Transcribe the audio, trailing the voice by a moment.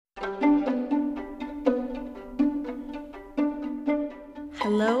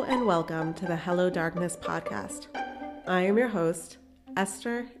Hello and welcome to the Hello Darkness podcast. I am your host,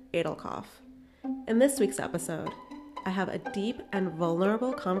 Esther Adelkoff. In this week's episode, I have a deep and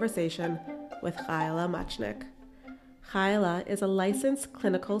vulnerable conversation with Chayla Machnik. Chayla is a licensed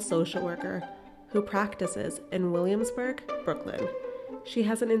clinical social worker who practices in Williamsburg, Brooklyn. She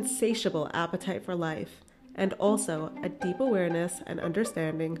has an insatiable appetite for life and also a deep awareness and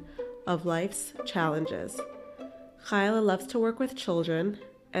understanding of life's challenges. Chayla loves to work with children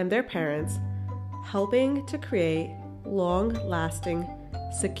and their parents, helping to create long-lasting,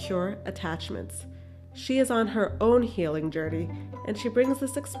 secure attachments. She is on her own healing journey, and she brings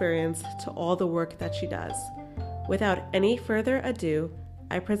this experience to all the work that she does. Without any further ado,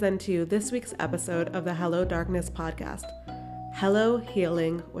 I present to you this week's episode of the Hello Darkness podcast, Hello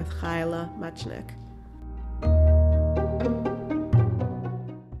Healing with Chayla Machnik.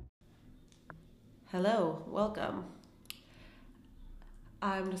 Hello, welcome.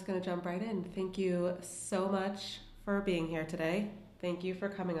 I'm just going to jump right in. Thank you so much for being here today. Thank you for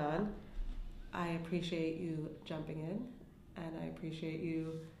coming on. I appreciate you jumping in, and I appreciate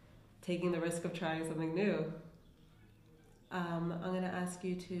you taking the risk of trying something new. I'm going to ask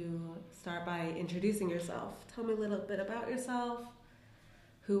you to start by introducing yourself. Tell me a little bit about yourself.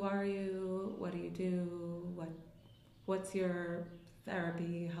 Who are you? What do you do? What's your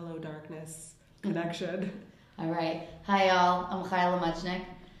therapy, Hello Darkness connection? All right. Hi, y'all. I'm Chayla Machnik.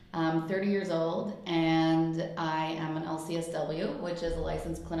 I'm 30 years old, and I am an LCSW, which is a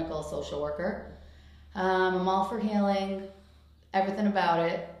licensed clinical social worker. I'm all for healing, everything about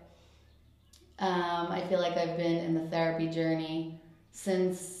it. I feel like I've been in the therapy journey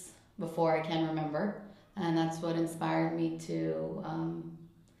since before I can remember, and that's what inspired me to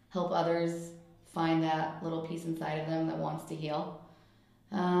help others find that little piece inside of them that wants to heal.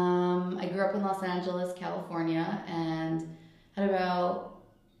 I grew up in Los Angeles, California, and at about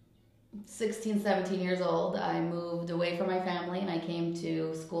 16, 17 years old, I moved away from my family and I came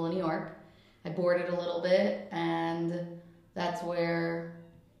to school in New York. I boarded a little bit, and that's where,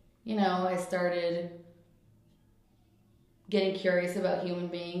 I started getting curious about human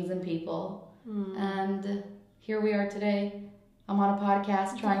beings and people. And here we are today. I'm on a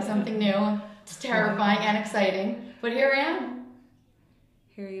podcast trying something new. It's terrifying and exciting, but here I am.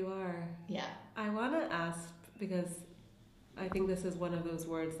 Here you are. Yeah. I want to ask, because I think this is one of those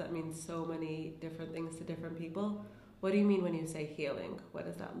words that means so many different things to different people. What do you mean when you say healing? What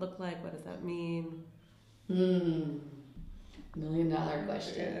does that look like? What does that mean? $1 million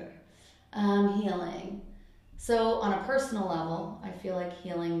question. Healing. So on a personal level, I feel like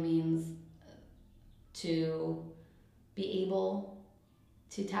healing means to be able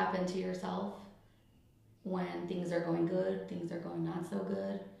to tap into yourself when things are going good, things are going not so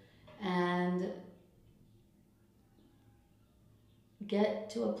good, and get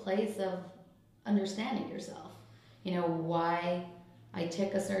to a place of understanding yourself. Why I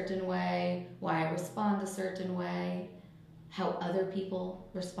tick a certain way, why I respond a certain way, how other people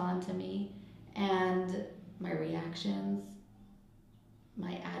respond to me, and my reactions,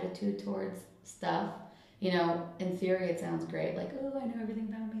 my attitude towards stuff. In theory it sounds great, like, oh, I know everything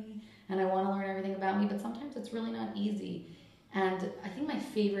about me, and I want to learn everything about me, but sometimes it's really not easy. And I think my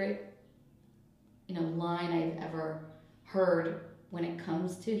favorite, line I've ever heard when it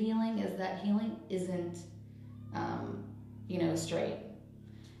comes to healing is that healing isn't, straight.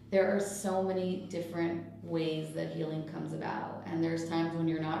 There are so many different ways that healing comes about, and there's times when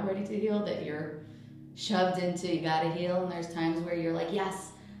you're not ready to heal that you're shoved into, you gotta heal, and there's times where you're like,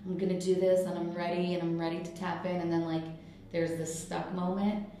 yes, I'm gonna do this, and I'm ready to tap in, and then there's this stuck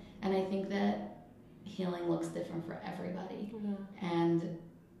moment. And I think that healing looks different for everybody. Mm-hmm. And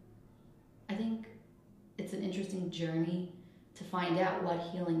I think it's an interesting journey to find out what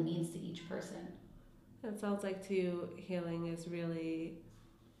healing means to each person. It sounds like to you, healing is really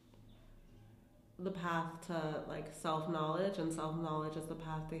the path to self-knowledge, and self-knowledge is the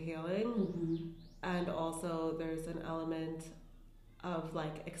path to healing. Mm-hmm. And also there's an element of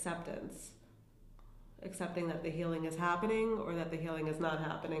acceptance. Accepting that the healing is happening or that the healing is not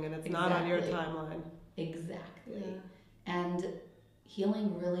happening, and it's not on your timeline. Exactly. Yeah. And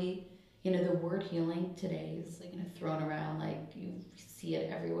healing really, the word healing today is thrown around, you see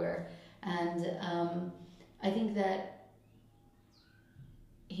it everywhere. And I think that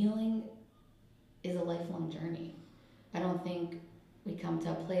healing is a lifelong journey. I don't think we come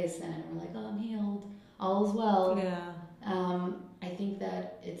to a place and we're like, oh, I'm healed, all is well. Yeah. I think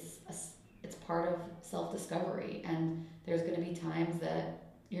that it's part of self-discovery, and there's going to be times that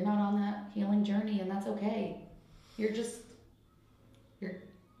you're not on that healing journey, and that's okay. You're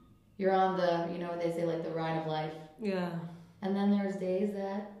on the, they say the ride of life. Yeah. And then there's days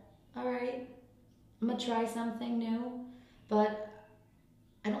that, all right, I'm gonna try something new, but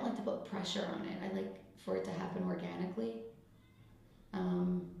I don't like to put pressure on it. I like for it to happen organically.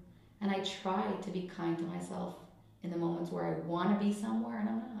 And I try to be kind to myself in the moments where I want to be somewhere and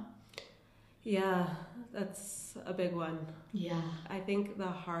I'm not. Yeah, that's a big one. Yeah. I think the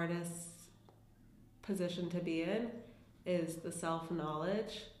hardest position to be in is the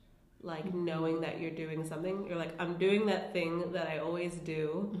self-knowledge, like knowing that you're doing something. You're like, I'm doing that thing that I always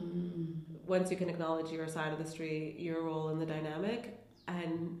do. Once you can acknowledge your side of the street, your role in the dynamic,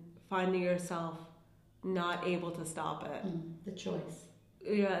 and finding yourself not able to stop it. The choice.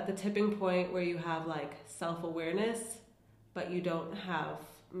 You're at the tipping point where you have like self-awareness, but you don't have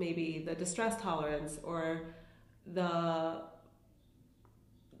maybe the distress tolerance or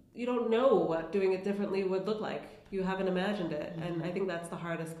you don't know what doing it differently would look like. You haven't imagined it. And I think that's the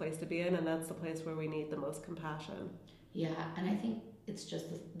hardest place to be in, and that's the place where we need the most compassion. Yeah, and I think it's just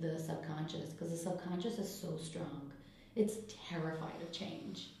the subconscious, because the subconscious is so strong. It's terrified of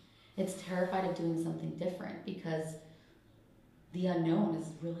change. It's terrified of doing something different because the unknown is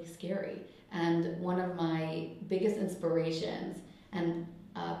really scary. And one of my biggest inspirations and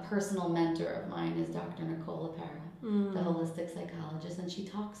a personal mentor of mine is Dr. Nicole LaPera, the holistic psychologist, and she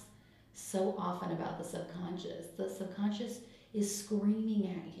talks so often about the subconscious. The subconscious is screaming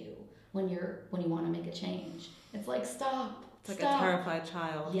at you when you want to make a change. It's like, stop. It's like a terrified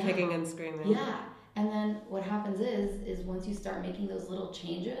child kicking and screaming. Yeah. And then what happens is once you start making those little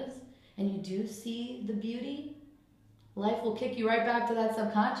changes and you do see the beauty, life will kick you right back to that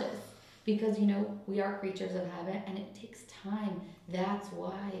subconscious, because we are creatures of habit and it takes time. That's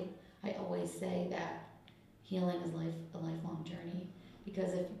why I always say that healing is a lifelong journey,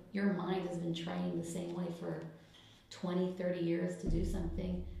 because if your mind has been trained the same way for 20, 30 years to do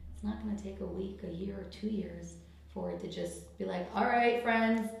something, it's not going to take a week, a year, or 2 years for it to just be like, all right,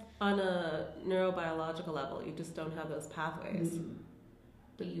 friends. On a neurobiological level, you just don't have those pathways.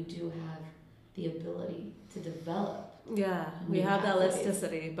 But you do have the ability to develop. Yeah, we have that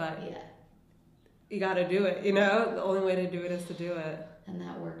elasticity, but yeah, you got to do it, The only way to do it is to do it. And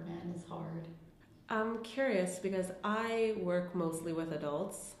that work, man, is hard. I'm curious because I work mostly with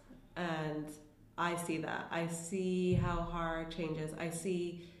adults, and I see that. I see how hard change is. I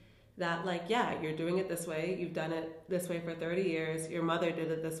see that, you're doing it this way. You've done it this way for 30 years. Your mother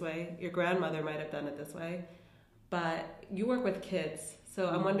did it this way. Your grandmother might have done it this way. But you work with kids, so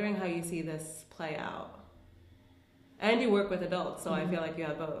I'm wondering how you see this play out. And you work with adults, so I feel like you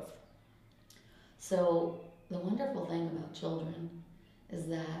have both. So the wonderful thing about children is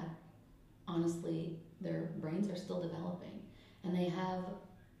that, honestly, their brains are still developing. And they have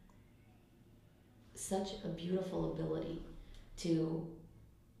such a beautiful ability to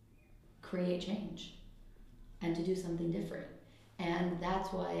create change and to do something different. And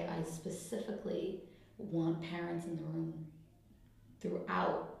that's why I specifically want parents in the room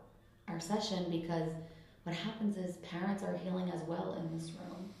throughout our session, because what happens is parents are healing as well in this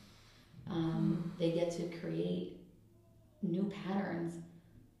room. They get to create new patterns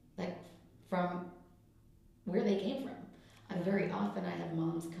from where they came from. Very often I have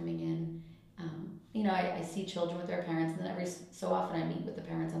moms coming in. I see children with their parents, and then every so often I meet with the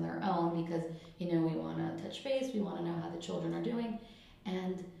parents on their own because, we want to touch base, we want to know how the children are doing.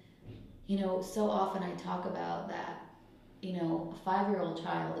 And, so often I talk about that, a 5-year-old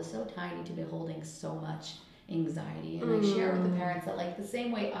child is so tiny to be holding so much anxiety. And I share with the parents that, the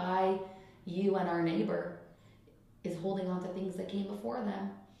same way you and our neighbor is holding on to things that came before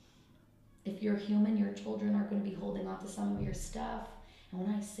them, if you're human, your children are going to be holding on to some of your stuff. And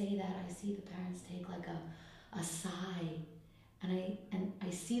when I say that, I see the parents take a sigh, and I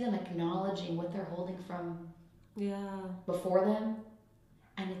see them acknowledging what they're holding from before them.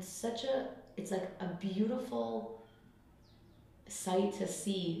 And it's like a beautiful sight to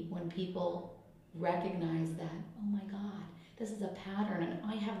see when people recognize that, oh my God, this is a pattern and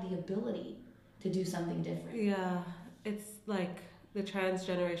I have the ability to do something different. Yeah, it's like the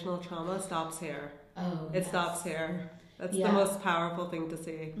transgenerational trauma stops here. Oh, it stops here. That's the most powerful thing to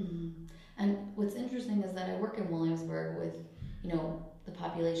see. Mm-hmm. And what's interesting is that I work in Williamsburg with, the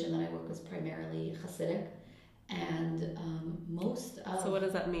population that I work with is primarily Hasidic, and most of... So what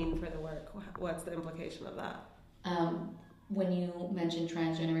does that mean for the work? What's the implication of that? When you mentioned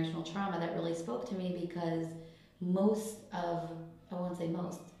transgenerational trauma, that really spoke to me, because most of, I won't say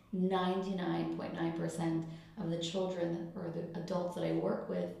most, 99.9% of the children or the adults that I work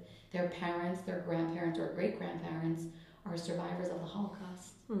with, their parents, their grandparents, or great-grandparents are survivors of the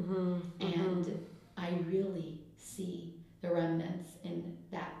Holocaust. And I really see the remnants in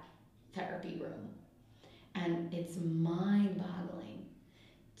that therapy room. And it's mind-boggling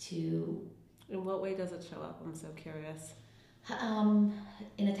to In what way does it show up? I'm so curious.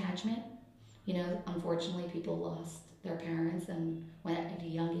 in attachment. Unfortunately, people lost their parents and went at a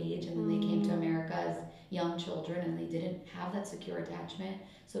young age, and then they came to America as young children, and they didn't have that secure attachment,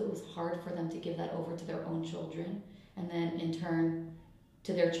 so it was hard for them to give that over to their own children, and then in turn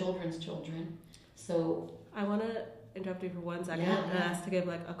to their children's children. So I want to interrupt you for 1 second and ask to give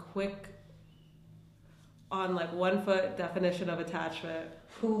like a quick on like 1 foot definition of attachment.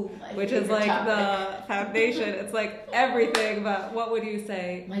 Which is like the foundation. It's like everything, but what would you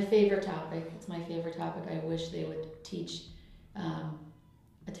say? My favorite topic. It's my favorite topic. I wish they would teach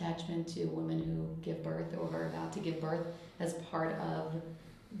attachment to women who give birth or are about to give birth as part of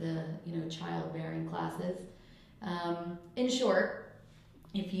the childbearing classes. In short,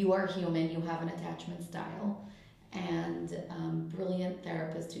 if you are human, you have an attachment style, and brilliant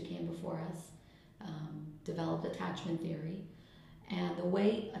therapists who came before us developed attachment theory. And the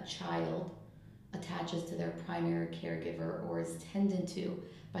way a child attaches to their primary caregiver or is tended to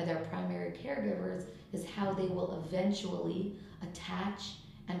by their primary caregivers is how they will eventually attach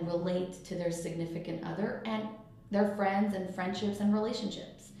and relate to their significant other and their friends and friendships and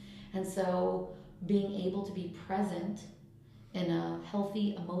relationships. And so being able to be present in a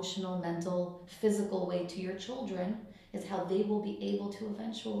healthy, emotional, mental, physical way to your children is how they will be able to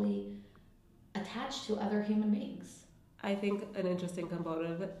eventually attach to other human beings. I think an interesting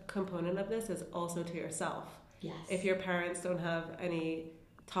component of this is also to yourself. Yes. If your parents don't have any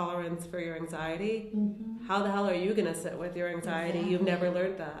tolerance for your anxiety, how the hell are you going to sit with your anxiety? Exactly. You've never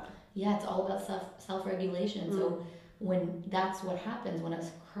learned that. Yeah, it's all about self-regulation. So when that's what happens, when a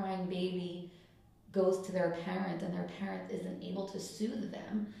crying baby goes to their parent and their parent isn't able to soothe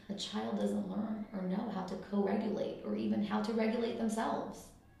them, a child doesn't learn or know how to co-regulate or even how to regulate themselves.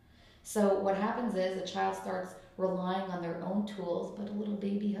 So what happens is a child starts relying on their own tools, but a little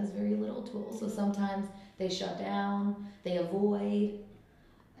baby has very little tools. So sometimes they shut down, they avoid,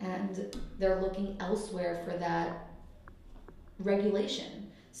 and they're looking elsewhere for that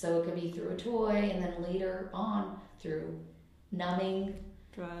regulation. So it could be through a toy, and then later on through numbing,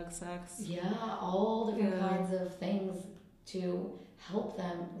 drugs, sex. Yeah, all different kinds of things to help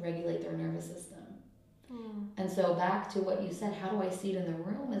them regulate their nervous system. And so back to what you said, how do I see it in the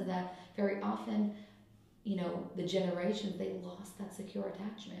room, is that very often, the generations, they lost that secure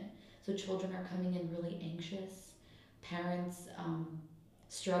attachment. So children are coming in really anxious. Parents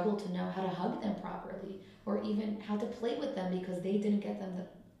struggle to know how to hug them properly, or even how to play with them because they didn't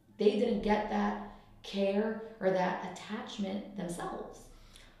get that care or that attachment themselves.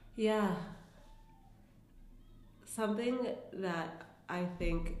 Yeah. Something that I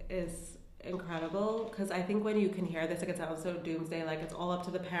think is incredible, because I think when you can hear this, like, it sounds so doomsday, like it's all up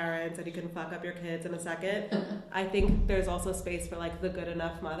to the parents and you can fuck up your kids in a second. I think there's also space for like the good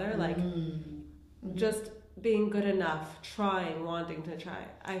enough mother, like just being good enough, trying, wanting to try.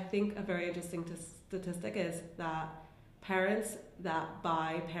 I think a very interesting statistic is that parents that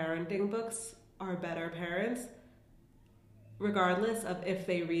buy parenting books are better parents regardless of if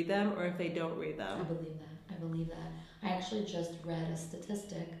they read them or if they don't read them. I believe that. I actually just read a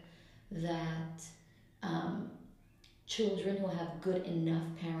statistic that children who have good enough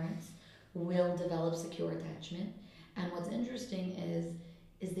parents will develop secure attachment. And what's interesting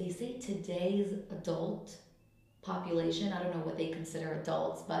is they say today's adult population, I don't know what they consider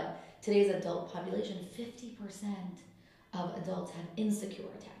adults, but today's adult population, 50% of adults have insecure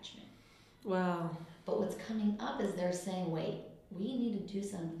attachment. Wow. But what's coming up is they're saying, wait, we need to do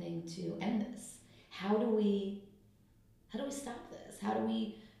something to end this. How do we stop this? How do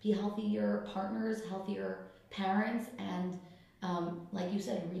we be healthier partners, healthier parents, and like you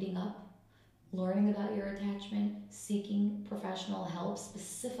said, reading up, learning about your attachment, seeking professional help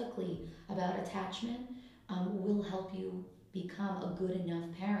specifically about attachment will help you become a good enough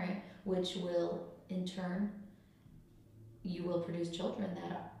parent, which will, in turn, you will produce children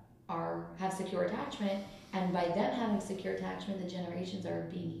that have secure attachment, and by them having secure attachment, the generations are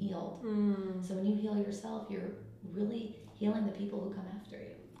being healed. So when you heal yourself, you're really healing the people who come after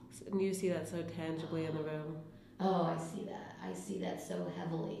you. And you see that so tangibly in the room. Oh, I see that. I see that so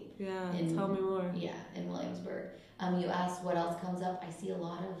heavily. Yeah, tell me more. Yeah, in Williamsburg. You asked what else comes up. I see a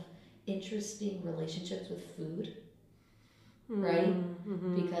lot of interesting relationships with food, right?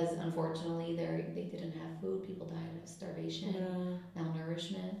 Because unfortunately they didn't have food. People died of starvation,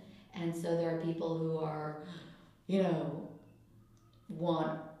 malnourishment. And so there are people who are,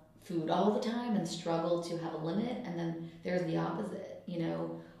 want food all the time and struggle to have a limit. And then there's the opposite.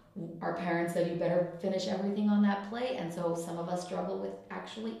 Our parents said you better finish everything on that plate. And so some of us struggle with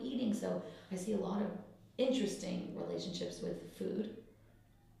actually eating. So I see a lot of interesting relationships with food.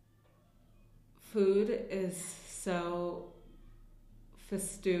 food is so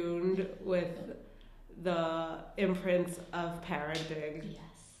festooned with the imprints of parenting.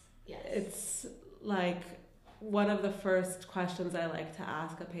 Yes. It's like one of the first questions I like to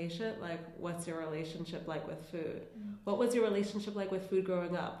ask a patient, like, what's your relationship like with food? What was your relationship like with food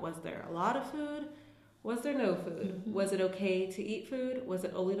growing up? Was there a lot of food? Was there no food? Was it okay to eat food? Was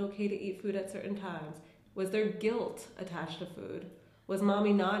it only okay to eat food at certain times? Was there guilt attached to food? Was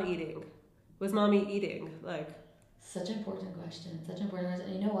mommy not eating? Was mommy eating? Like, such an important question.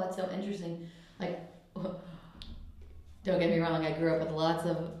 And you know what's so interesting? Like, don't get me wrong, I grew up with lots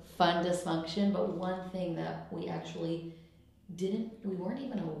of fun dysfunction, but one thing that we actually we weren't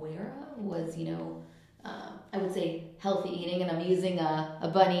even aware of was, I would say healthy eating, and I'm using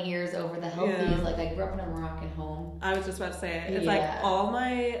a bunny ears over the healthy. Like, I grew up in a Moroccan home. I was just about to say it. It's like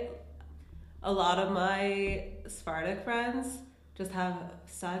a lot of my Sephardic friends just have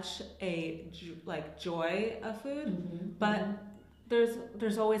such a joy of food, but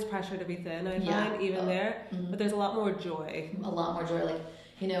there's always pressure to be thin. I find even there, but there's a lot more joy. Like,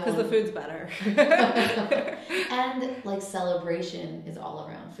 because the food's better. And like celebration is all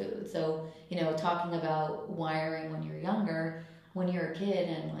around food. So, talking about wiring when you're younger, when you're a kid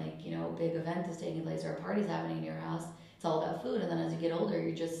and a big event is taking place or a party's happening in your house, it's all about food. And then as you get older,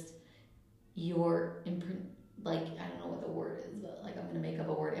 I don't know what the word is, but I'm going to make up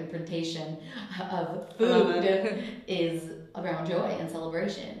a word, imprintation of food is around joy and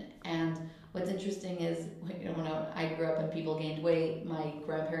celebration. And what's interesting is, when I grew up and people gained weight, my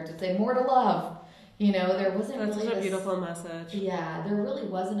grandparents would say, more to love. There wasn't That's really such a beautiful message. Yeah, there really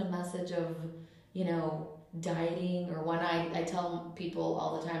wasn't a message of, dieting, or when I tell people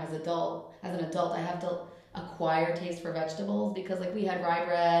all the time as an adult, I have to acquire taste for vegetables because we had rye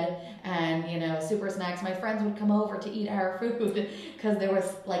bread and, super snacks. My friends would come over to eat our food because there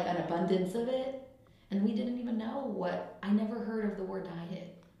was an abundance of it. And we didn't even know I never heard of the word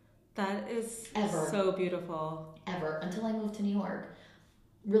diet. That is ever. So beautiful. Ever. Until I moved to New York.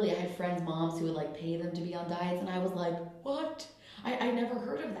 Really, I had friends' moms who would pay them to be on diets, and I was like, what? I never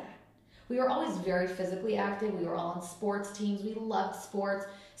heard of that. We were always very physically active. We were all on sports teams. We loved sports.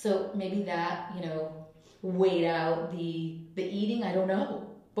 So maybe that, weighed out the eating. I don't know.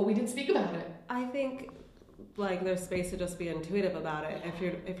 But we didn't speak about it. I think there's space to just be intuitive about it.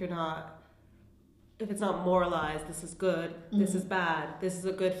 If it's not moralized, this is good, this is bad, this is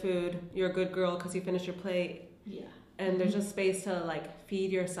a good food, you're a good girl because you finished your plate. Yeah. And there's just space to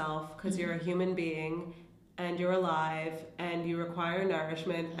feed yourself because you're a human being and you're alive and you require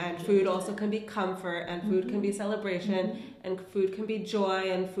nourishment, and food also can be comfort, and food can be celebration, and food can be joy,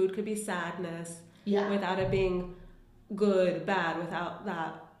 and food could be sadness. Yeah. Without it being good, bad, without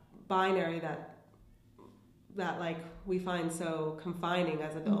that binary that we find so confining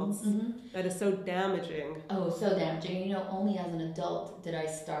as adults. That is so damaging. Oh, so damaging. Only as an adult did I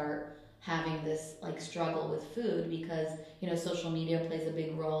start having this struggle with food because, social media plays a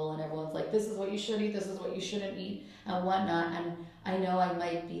big role, and everyone's like, this is what you should eat, this is what you shouldn't eat, and whatnot. And I know I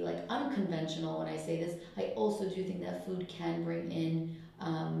might be unconventional when I say this. I also do think that food can bring in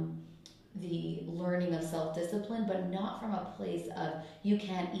the learning of self-discipline, but not from a place of you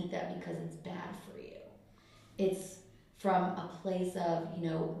can't eat that because it's bad for you. It's from a place of,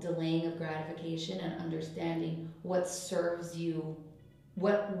 delaying of gratification and understanding what serves you,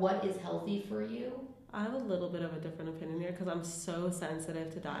 what is healthy for you. I have a little bit of a different opinion here because I'm so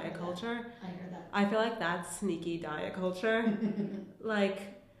sensitive to diet culture. I hear that. I feel like that's sneaky diet culture.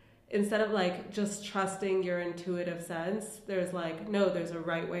 Instead of just trusting your intuitive sense, there's no, there's a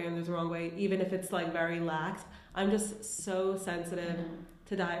right way and there's a wrong way, even if it's very lax. I'm just so sensitive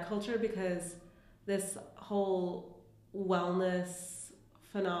to diet culture because this whole wellness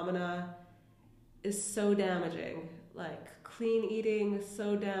phenomena is so damaging. Clean eating is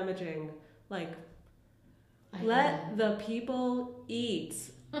so damaging. Let the people eat.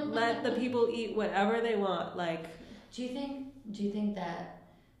 Let the people eat whatever they want. Do you think that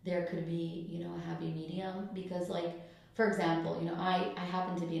there could be, a happy medium? Because for example, I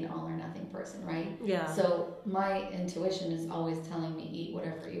happen to be an all or nothing person, right? Yeah. So my intuition is always telling me eat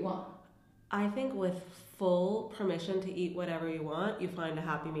whatever you want. I think with full permission to eat whatever you want, you find a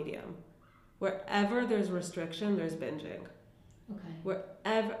happy medium. Wherever there's restriction, there's binging. Okay.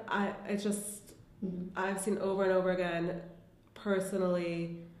 Wherever I've seen over and over again,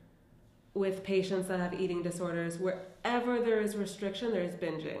 personally, with patients that have eating disorders, wherever there is restriction, there is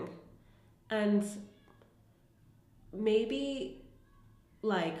binging. And maybe,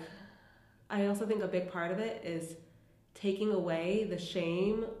 I also think a big part of it is taking away the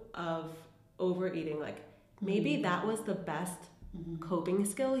shame of overeating. Maybe that was the best coping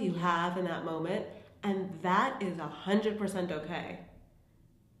skill you have in that moment, and that is 100% okay.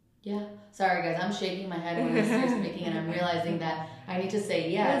 Yeah. Sorry, guys. I'm shaking my head when you're speaking, and I'm realizing that I need to say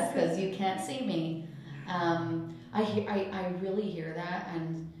yes because you can't see me. I really hear that,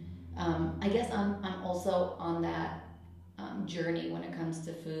 and I guess I'm also on that journey when it comes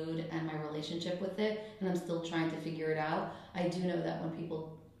to food and my relationship with it, and I'm still trying to figure it out. I do know that when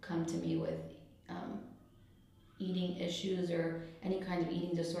people come to me with eating issues or any kind of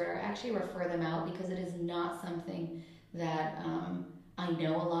eating disorder, I actually refer them out because it is not something that I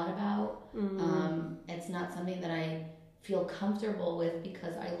know a lot about. It's not something that I feel comfortable with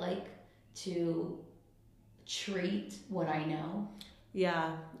because I like to treat what I know.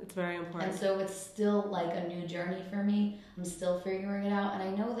 Yeah, it's very important. And so it's still like a new journey for me. I'm still figuring it out. And I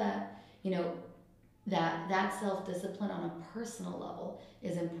know that, that self-discipline on a personal level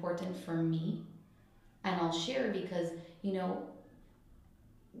is important for me. And I'll share because,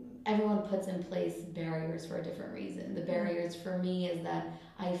 everyone puts in place barriers for a different reason. The barriers for me is that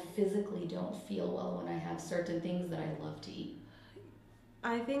I physically don't feel well when I have certain things that I love to eat.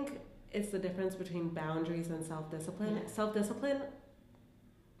 I think it's the difference between boundaries and self-discipline. Yeah. Self-discipline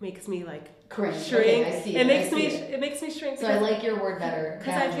makes me like cringe. Shrink. Okay, I see it makes me shrink. So I like your word better.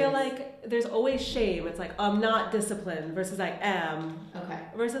 Because I feel like there's always shame. It's like I'm not disciplined versus I am. Okay.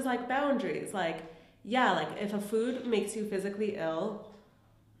 Versus like boundaries. Like if a food makes you physically ill,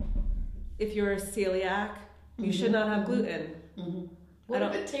 if you're a celiac, you should not have gluten. What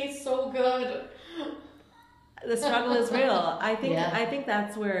if it tastes so good? The struggle is real. I think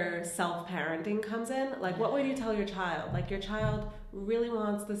that's where self-parenting comes in. Like, what would you tell your child? Like, your child really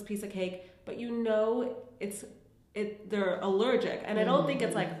wants this piece of cake, but they're allergic. And I don't think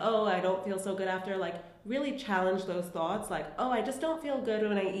it's like, oh, I don't feel so good after. Like, really challenge those thoughts. Like, oh, I just don't feel good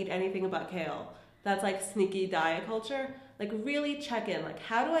when I eat anything but kale. That's like sneaky diet culture. Like, really check in. Like,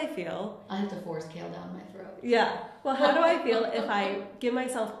 how do I feel? I have to force kale down my throat. Yeah. Well, how do I feel if I give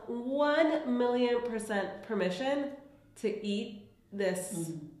myself 1,000,000% permission to eat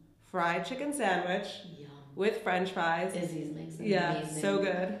this fried chicken sandwich with French fries? Izzy's makes it amazing. So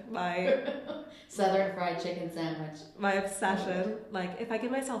good. My Southern fried chicken sandwich. My obsession. Like, if I give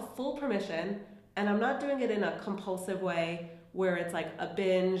myself full permission, and I'm not doing it in a compulsive way where it's like a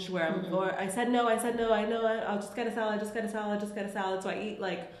binge where or I said no, I know I'll just get a salad. So I eat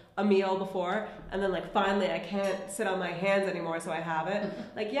like a meal before, and then like finally I can't sit on my hands anymore, so I have it.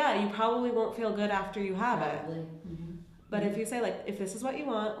 Like, yeah, you probably won't feel good after you have it. But if you say like, if this is what you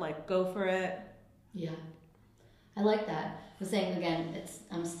want, like, go for it. Yeah, I like that. I'm saying again,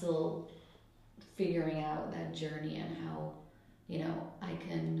 I'm still figuring out that journey and how I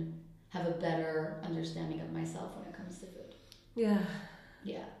can have a better understanding of myself when it comes to food. Yeah.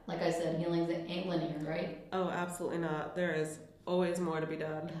 Yeah. Like I said, healing ain't linear, right? Oh, absolutely not. There is always more to be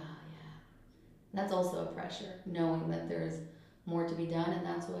done. Yeah. That's also a pressure, knowing that there's more to be done. And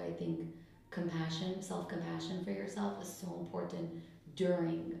that's why I think self-compassion for yourself is so important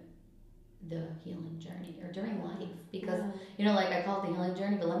during the healing journey or during life. Because, like I call it the healing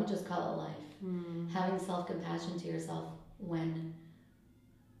journey, but let me just call it life. Having self-compassion to yourself when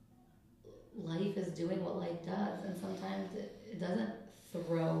life is doing what life does, and sometimes it doesn't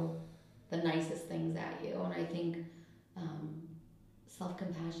throw the nicest things at you. And I think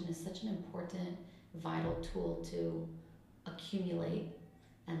self-compassion is such an important, vital tool to accumulate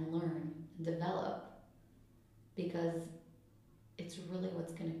and learn and develop, because it's really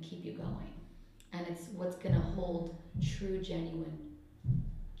what's going to keep you going, and it's what's going to hold true, genuine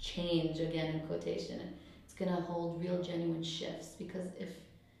change, again in quotation. It's going to hold real, genuine shifts, because if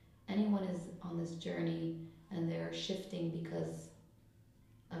anyone is on this journey and they're shifting because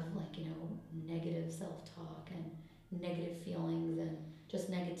of negative self-talk and negative feelings and just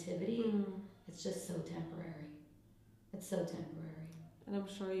negativity, it's just so temporary. It's so temporary. And I'm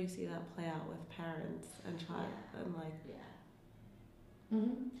sure you see that play out with parents and child and like.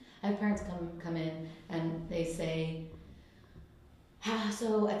 I have parents come in and they say,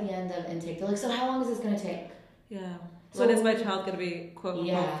 so at the end of intake, they're like, so how long is this going to take? Yeah. So when is my child going to be quote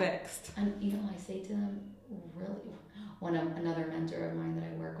unquote fixed? And I say to them, really, another mentor of mine that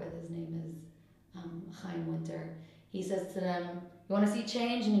I work with, his name is Chaim Winter. He says to them, you want to see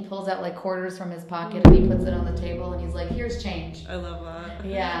change? And he pulls out like quarters from his pocket and he puts it on the table and he's like, here's change. I love that.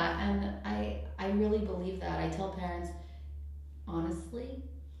 Yeah, and I really believe that. I tell parents, honestly,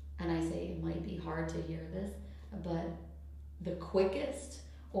 and I say it might be hard to hear this, but the quickest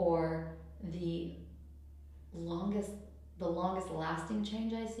or the longest lasting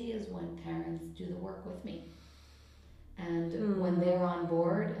change I see is when parents do the work with me. And when they're on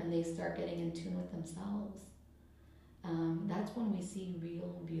board and they start getting in tune with themselves that's when we see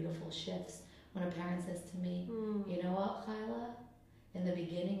real beautiful shifts. When a parent says to me, you know what, Kyla? In the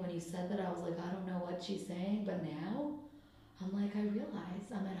beginning, when you said that, I was like, I don't know what she's saying, but now I'm like, I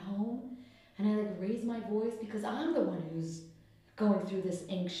realize I'm at home and I like raise my voice because I'm the one who's going through this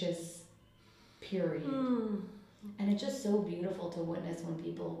anxious period. And it's just so beautiful to witness when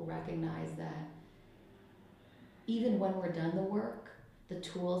people recognize that even when we're done the work, the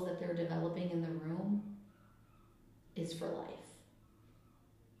tools that they're developing in the room is for life.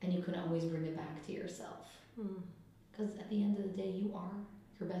 And you can always bring it back to yourself. Because at the end of the day, you are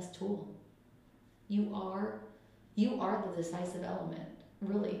your best tool. You are the decisive element.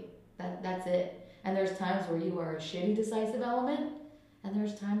 Really. That's it. And there's times where you are a shitty decisive element, and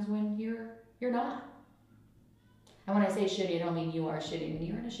there's times when you're not. And when I say shitty, I don't mean you are shitty. I mean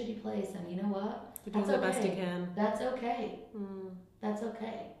you're in a shitty place, and you know what? You're doing the best you can. That's okay. That's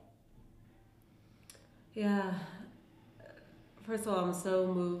okay. Yeah. First of all, I'm so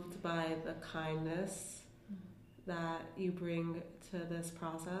moved by the kindness that you bring to this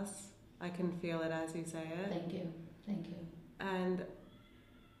process. I can feel it as you say it. Thank you. Thank you. And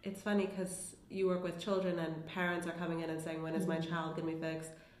it's funny because you work with children and parents are coming in and saying, when is my child going to be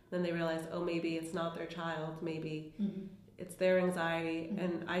fixed? Then they realize, oh, maybe it's not their child. Maybe it's their anxiety.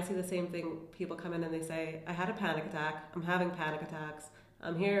 And I see the same thing. People come in and they say, I had a panic attack. I'm having panic attacks.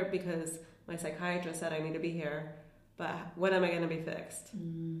 I'm here because my psychiatrist said I need to be here. But when am I going to be fixed?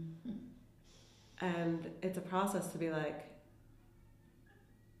 And it's a process to be like,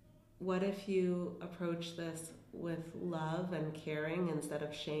 what if you approach this with love and caring instead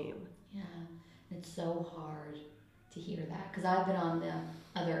of shame? Yeah, it's so hard to hear that because I've been on the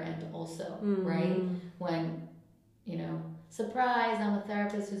other end also, right? When, surprise, I'm a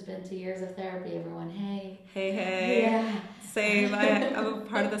therapist who's been to years of therapy. Everyone, hey. Hey. Yeah. Same. I'm a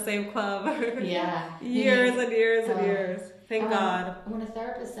part of the same club. Yeah. Years and years and years. Thank God. When a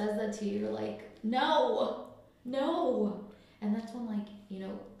therapist says that to you, you're like, no. And that's when,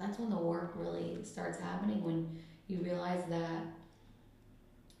 that's when the work really starts happening, when you realize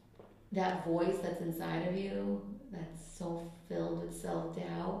that voice that's inside of you that's so filled with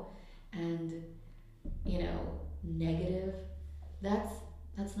self-doubt and, negative,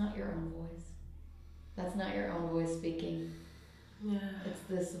 that's not your own voice. That's not your own voice speaking. Yeah. It's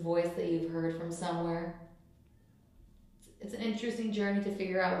this voice that you've heard from somewhere. It's an interesting journey to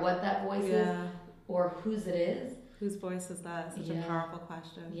figure out what that voice is or whose it is. Whose voice is that? Such a powerful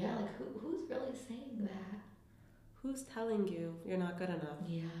question. Yeah, like who's really saying that? Who's telling you you're not good enough?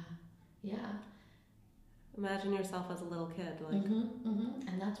 Yeah. Imagine yourself as a little kid. Like,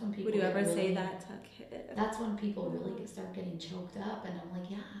 And that's when people would you ever say that to a kid? That's when people really start getting choked up. And I'm like,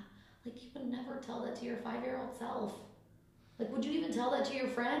 yeah, like you would never tell that to your 5-year-old self. Like, would you even tell that to your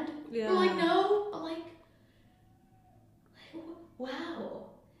friend? Yeah. You're like, no. I'm like, wow.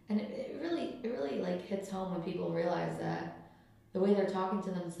 And it really like hits home when people realize that the way they're talking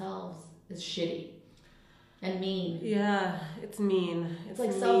to themselves is shitty and mean. Yeah, it's mean. It's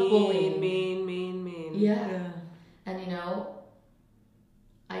like self-bullying. Mean. Yeah. And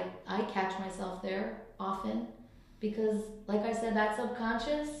I catch myself there often because, like I said, that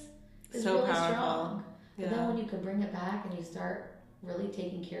subconscious is so really powerful. strong. Yeah. But then when you can bring it back and you start really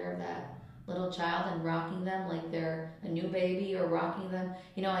taking care of that little child and rocking them like they're a new baby or rocking them.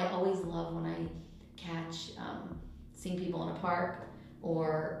 I always love when I catch seeing people in a park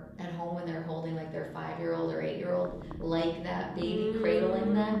or at home when they're holding like their 5-year-old or 8-year-old like that baby,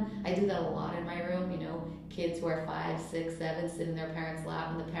 cradling them. I do that a lot in my room. Kids who are 5, 6, 7 sit in their parents'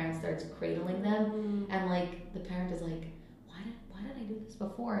 lap and the parent starts cradling them and like the parent is like, why didn't I do this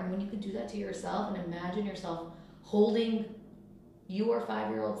before? And when you could do that to yourself and imagine yourself holding your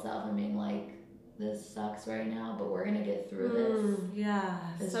 5-year-old self and being like, this sucks right now, but we're gonna get through this. Yeah.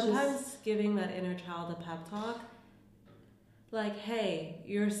 Sometimes giving that inner child a pep talk, like, hey,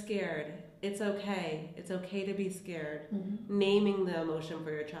 you're scared. It's okay. It's okay to be scared. Naming the emotion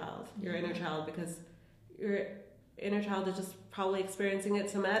for your child, your inner child, because your inner child is just probably experiencing it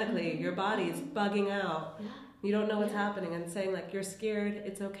somatically. Your body's bugging out. You don't know what's happening, and saying like, you're scared.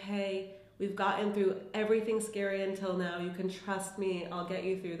 It's okay. We've gotten through everything scary until now. You can trust me. I'll get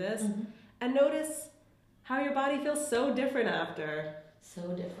you through this. And notice how your body feels so different after. So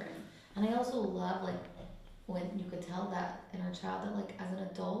different. And I also love like when you could tell that inner child that like as an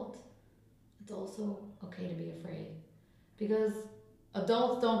adult, it's also okay to be afraid. Because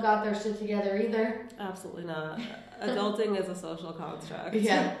adults don't got their shit together either. Absolutely not. Adulting is a social construct.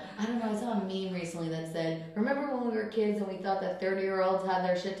 Yeah. I don't know. I saw a meme recently that said, remember when we were kids and we thought that 30-year-olds had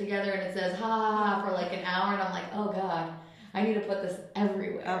their shit together, and it says, ha ha ha, for like an hour, and I'm like, oh God. I need to put this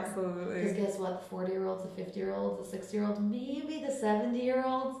everywhere. Absolutely. Because guess what? The 40-year-olds, the 50-year-olds, the 60-year-olds, maybe the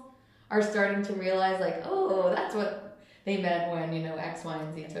 70-year-olds are starting to realize, like, oh, that's what they meant when, you know, X, Y,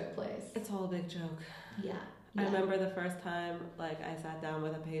 and Z took place. It's all a big joke. Yeah. I remember the first time, like, I sat down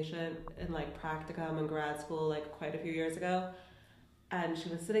with a patient in, like, practicum in grad school, like, quite a few years ago. And she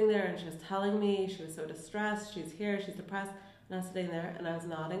was sitting there and she was telling me she was so distressed. She's here, she's depressed. And I was sitting there and I was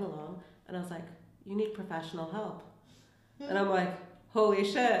nodding along. And I was like, you need professional help. And I'm like, holy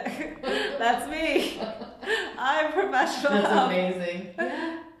shit, that's me. I'm professional help. That's amazing.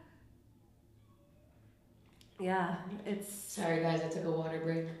 Yeah. Yeah, it's... Sorry, guys, I took a water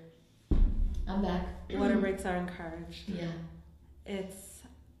break. I'm back. Water breaks are encouraged. Yeah. It's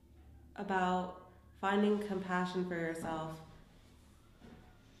about finding compassion for yourself,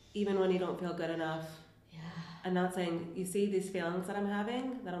 even when you don't feel good enough. Yeah. And not saying, you see these feelings that I'm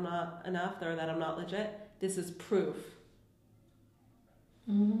having, that I'm not enough, or that I'm not legit, this is proof.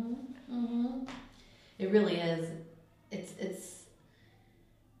 Mm-hmm. Mm-hmm. It really is.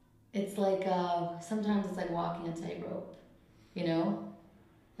 It's like, sometimes it's like walking a tightrope, you know?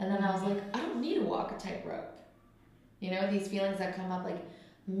 And then I was like, I don't need to walk a tightrope. You know, these feelings that come up, like,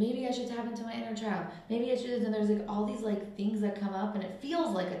 maybe I should tap into my inner child. Maybe I should, and there's like all these like things that come up and it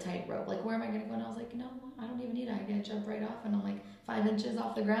feels like a tightrope. Like, where am I going to go? And I was like, no, I don't even need it. I can jump right off and I'm like 5 inches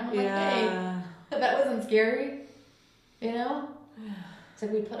off the ground. I'm like, hey, that wasn't scary. You know? It's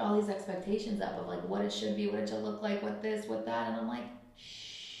like we put all these expectations up of like what it should be, what it should look like, what this, what that. And I'm like,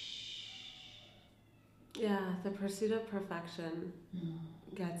 yeah, the pursuit of perfection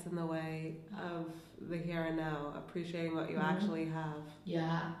gets in the way of the here and now, appreciating what you actually have.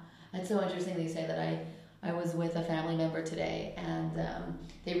 Yeah, it's so interesting they say that. I was with a family member today and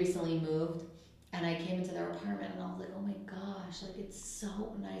they recently moved and I came into their apartment and I was like, oh my gosh, like it's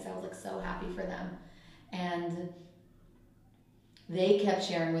so nice. I was like so happy for them. And they kept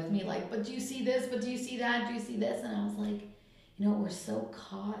sharing with me like, but do you see this? But do you see that? Do you see this? And I was like, you know, we're so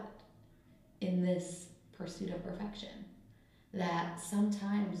caught in this pursuit of perfection that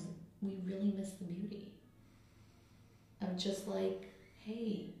sometimes we really miss the beauty of just like,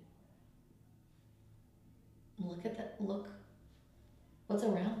 hey, look what's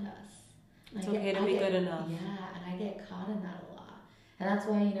around us. It's okay to be good enough. Yeah, and I get caught in that a lot. And that's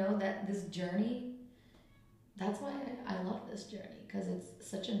why, you know, that this journey, that's why I love this journey, because it's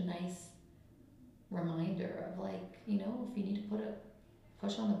such a nice reminder of like, you know, if you need to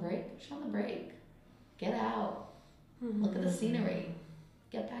push on the brake. Get out. Mm-hmm. Look at the scenery.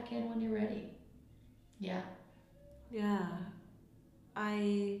 Get back in when you're ready. Yeah. Yeah.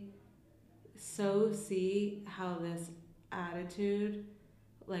 I so see how this attitude,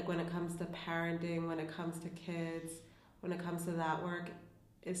 like when it comes to parenting, when it comes to kids, when it comes to that work,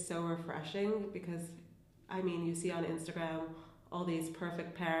 is so refreshing because, I mean, you see on Instagram all these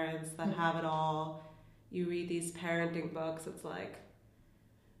perfect parents that have it all. You read these parenting books, it's like,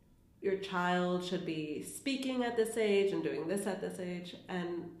 your child should be speaking at this age and doing this at this age,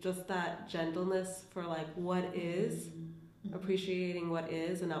 and just that gentleness for like what is, appreciating what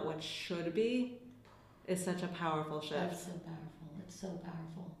is and not what should be, is such a powerful shift. That's so powerful. It's so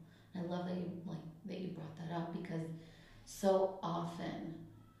powerful. I love that you brought that up, because so often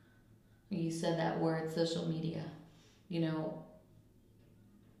you said that word, social media. You know,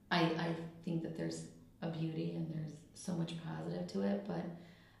 I think that there's a beauty and there's so much positive to it, but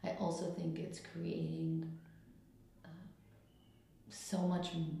I also think it's creating so much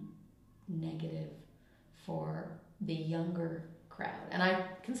negative for the younger crowd. And I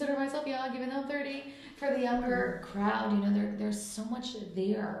consider myself young, even though I'm 30. For the younger crowd, you know, there's so much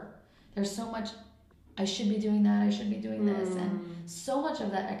there. There's so much, I should be doing that, I should be doing this. And so much of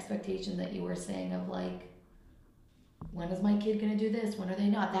that expectation that you were saying of like, when is my kid going to do this? When are they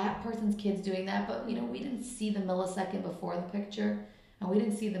not? That person's kid's doing that. But, you know, we didn't see the millisecond before the picture. And we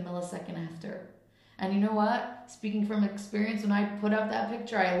didn't see the millisecond after. And you know what? Speaking from experience, when I put up that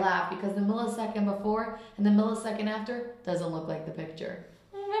picture, I laugh because the millisecond before and the millisecond after doesn't look like the picture.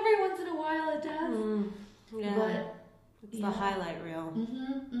 Every once in a while it does. Yeah. But it's the highlight reel.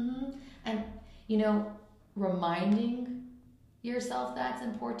 And, you know, reminding yourself that's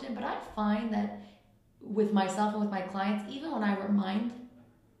important. But I find that with myself and with my clients, even when I remind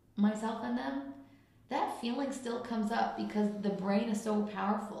myself and them, that feeling still comes up because the brain is so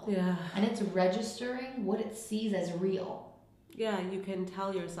powerful. Yeah. And it's registering what it sees as real. Yeah, you can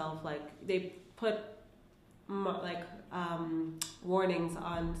tell yourself, like, they put, like, warnings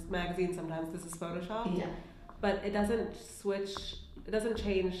on magazines sometimes, this is Photoshop. Yeah. But it doesn't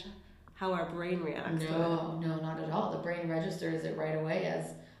change how our brain reacts to it. No, not at all. The brain registers it right away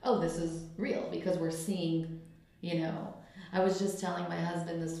as, oh, this is real, because we're seeing, you know, I was just telling my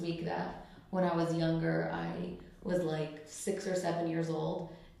husband this week that when I was younger, I was like 6 or 7 years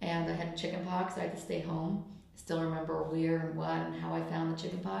old and I had chicken pox. I had to stay home. Still remember where and what and how I found the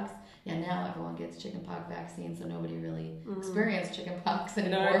chicken pox. Yeah, now everyone gets chicken pox vaccine, so nobody really experienced chicken pox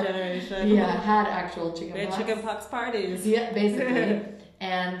anymore. In our generation. Yeah, had actual chicken We pox. had chicken pox parties. Yeah, basically.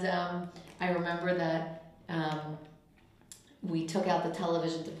 And I remember that we took out the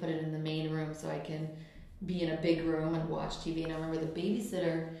television to put it in the main room so I can be in a big room and watch TV. And I remember the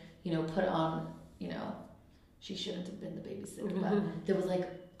babysitter, put on, she shouldn't have been the babysitter, but there was like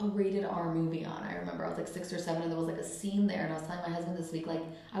a rated R movie on. I remember I was like 6 or 7 and there was like a scene there, and I was telling my husband this week, like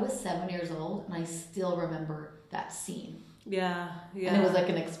I was 7 years old and I still remember that scene. Yeah. And it was like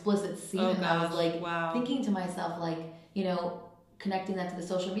an explicit scene. Oh, and I was like wow. thinking to myself, like, connecting that to the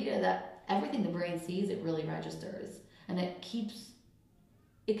social media, that everything the brain sees, it really registers. And it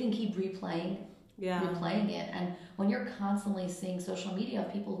can keep replaying it. And when you're constantly seeing social media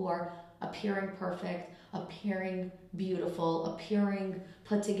of people who are appearing perfect, appearing beautiful, appearing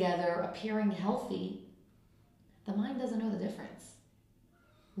put together, appearing healthy, the mind doesn't know the difference.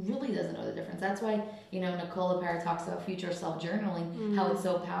 Really doesn't know the difference. That's why, Nicole LePera talks about future self-journaling, how it's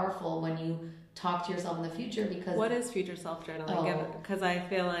so powerful when you talk to yourself in the future. Because what is future self-journaling? Because I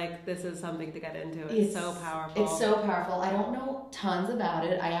feel like this is something to get into. It's so powerful. It's so powerful. I don't know tons about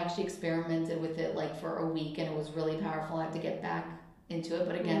it. I actually experimented with it like for a week and it was really powerful. I have to get back into it.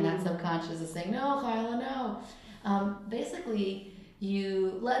 But again, that subconscious is saying, no, Kyla, no. Basically,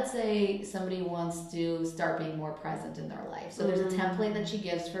 let's say somebody wants to start being more present in their life. So there's a template that she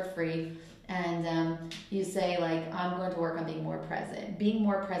gives for free. And you say, like, I'm going to work on being more present. Being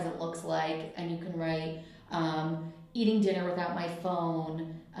more present looks like, and you can write, eating dinner without my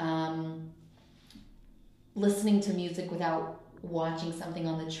phone, listening to music without watching something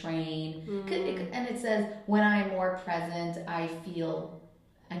on the train. And it says, when I'm more present, I feel,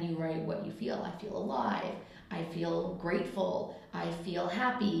 and you write what you feel. I feel alive. I feel grateful. I feel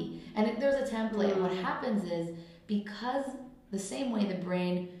happy. And there's a template. And what happens is, because the same way the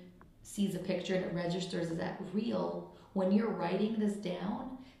brain sees a picture and it registers as that real, when you're writing this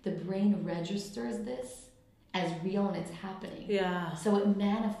down, the brain registers this as real and it's happening. Yeah. So it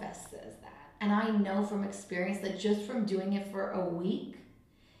manifests as that. And I know from experience that just from doing it for a week,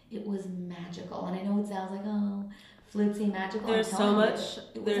 it was magical. And I know it sounds like, oh, flitzy, magical. There's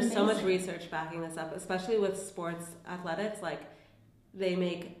so much research backing this up, especially with sports athletics. Like, they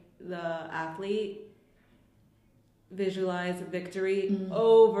make the athlete visualize victory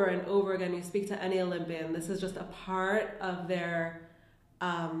over and over again. You speak to any Olympian, this is just a part of their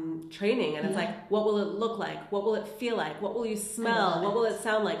training, and it's like, what will it look like? What will it feel like? What will you smell? What will it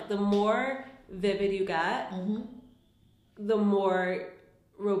sound like? The more vivid you get, the more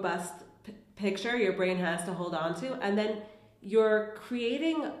robust picture your brain has to hold on to, and then you're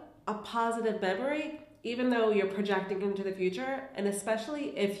creating a positive memory, even though you're projecting into the future. And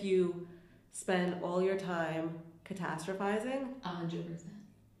especially if you spend all your time catastrophizing, 100%.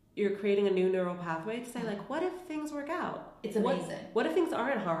 You're creating a new neural pathway to say, like, what if things work out? It's amazing. What if things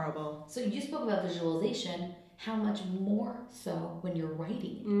aren't horrible? So you spoke about visualization. How much more so when you're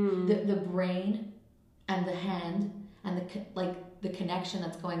writing? The brain and the hand and the connection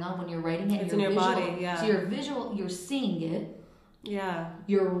that's going on when you're writing it. It's in your body, yeah. So you're seeing it. Yeah.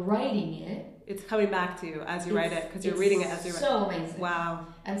 You're writing it. It's coming back to you as you write it, because you're reading it as you write it. So amazing. Wow.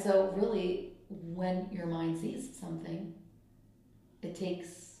 And so really, when your mind sees something, it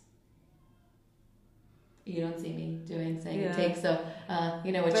takes, you don't see me it takes a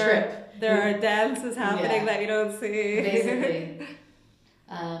trip. There are dances happening that you don't see. Basically.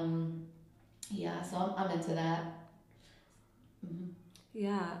 So I'm into that.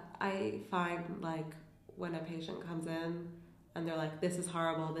 Yeah, I find, like, when a patient comes in and they're like, this is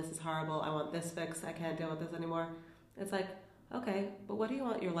horrible, I want this fixed, I can't deal with this anymore. It's like, okay, but what do you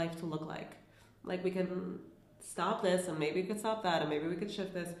want your life to look like? Like, we can stop this, and maybe we could stop that, and maybe we could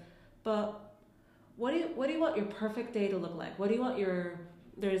shift this, but what do you want your perfect day to look like? What do you want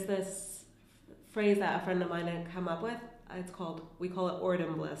there's this phrase that a friend of mine had come up with. We call it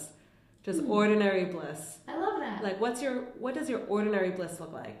ordinary bliss. Just ordinary bliss. I love that. Like, what does your ordinary bliss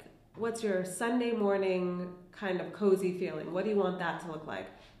look like? What's your Sunday morning kind of cozy feeling? What do you want that to look like?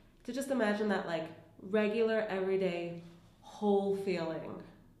 To just imagine that, like, regular, everyday, whole feeling.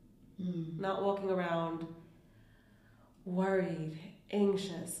 Not walking around worried,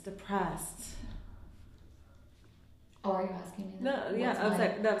 anxious, depressed. Oh, are you asking me that? No, yeah, I was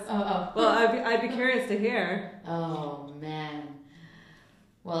like, no. Oh. Well, I'd be curious to hear. Oh, man.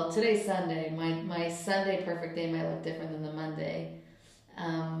 Well, today's Sunday. My Sunday perfect day might look different than the Monday.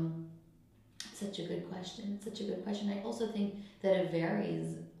 Such a good question. Such a good question. I also think that it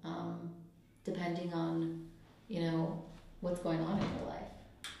varies depending on, what's going on in your life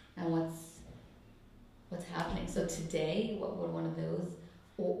and what's happening. So today, what would one of those,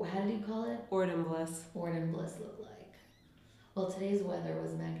 or how did you call it? Orden bliss. Orden bliss look like? Well, today's weather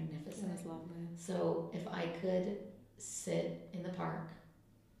was magnificent. It was lovely. So if I could sit in the park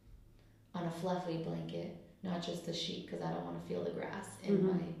on a fluffy blanket, not just a sheet, because I don't want to feel the grass in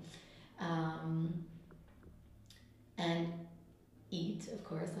my, and eat, of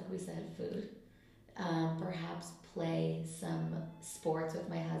course, like we said, food. Perhaps play some sports with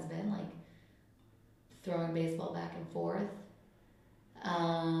my husband, like throwing baseball back and forth.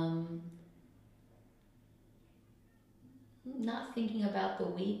 Not thinking about the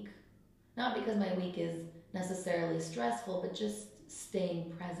week, not because my week is necessarily stressful, but just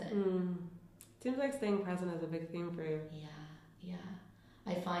staying present. Seems like staying present is a big theme for you. Yeah.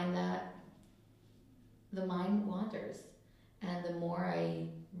 I find that the mind wanders, and the more I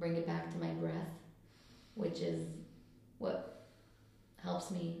bring it back to my breath, which is what helps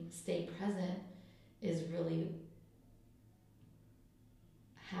me stay present, is really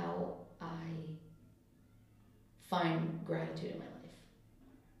how I find gratitude in my life.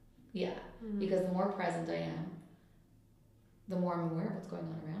 Yeah, because the more present I am, the more I'm aware of what's going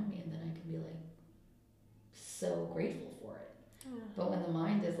on around me, and then I can be like so grateful for it. But when the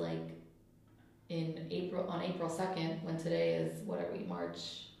mind is like on April 2nd, when today is, what are we,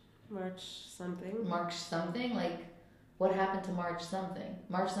 March something, like what happened to March something?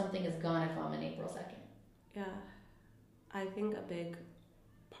 March something is gone if I'm in April 2nd. Yeah. I think a big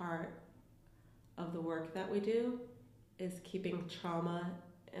part of the work that we do is keeping trauma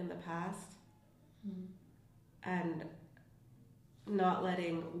in the past and not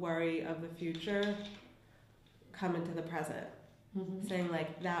letting worry of the future come into the present. Saying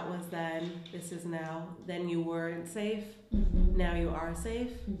like, that was then, this is now, then you weren't safe, now you are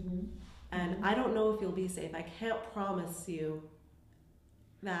safe, and I don't know if you'll be safe. I can't promise you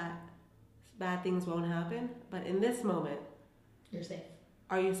that bad things won't happen, but in this moment, you're safe.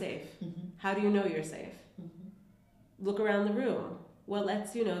 Are you safe? How do you know you're safe? Look around the room. What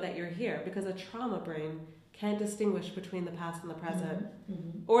lets you know that you're here? Because a trauma brain can't distinguish between the past and the present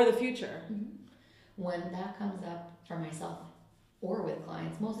or the future. When that comes up for myself or with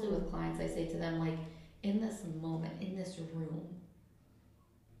clients, mostly with clients, I say to them, like, in this moment, in this room,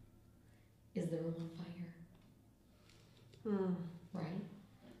 is the room on fire? Right?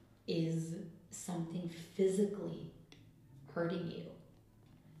 Is something physically hurting you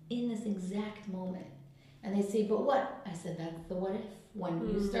in this exact moment? And they say, but what? I said, that's the what if. When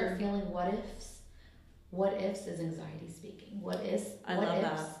you start feeling what ifs is anxiety speaking. What ifs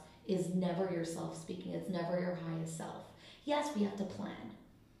is never yourself speaking. It's never your highest self. Yes, we have to plan,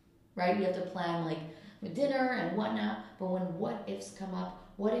 right? We have to plan like dinner and whatnot, but when what ifs come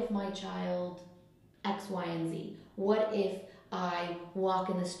up, what if my child X, Y, and Z? What if I walk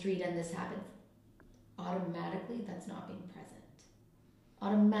in the street and this happens? Automatically, that's not being present.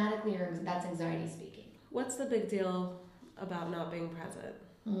 Automatically, that's anxiety speaking. What's the big deal about not being present?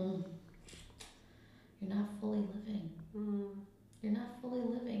 You're not fully living. You're not fully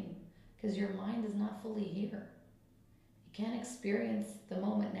living because your mind is not fully here. You can't experience the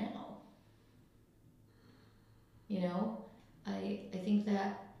moment now. I think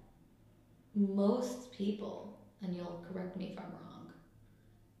that most people, and you'll correct me if I'm wrong,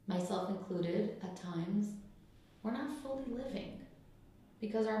 myself included at times, we're not fully living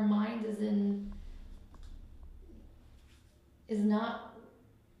because our mind is not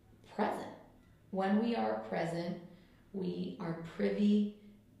present. When we are present, we are privy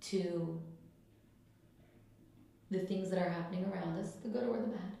to the things that are happening around us, the good or the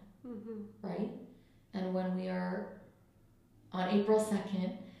bad, right? And when we are on April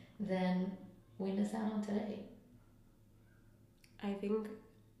 2nd, then we miss out on today. I think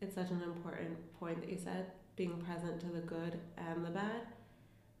it's such an important point that you said, being present to the good and the bad,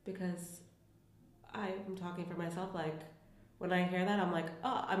 because I'm talking for myself, like, when I hear that, I'm like,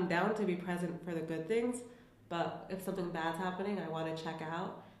 oh, I'm down to be present for the good things, but if something bad's happening, I want to check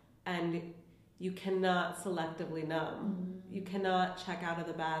out. And you cannot selectively numb. You cannot check out of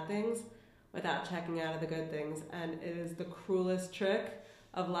the bad things without checking out of the good things. And it is the cruelest trick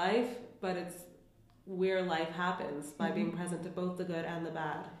of life, but it's where life happens, by being present to both the good and the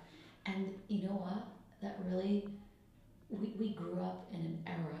bad. And you know what? That really, we grew up in an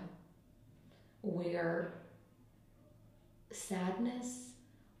era where sadness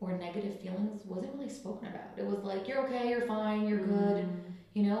or negative feelings wasn't really spoken about. It was like, you're okay, you're fine, you're good, and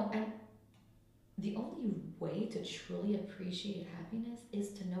the only way to truly appreciate happiness is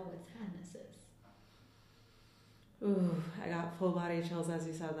to know what sadness is. Ooh, I got full body chills as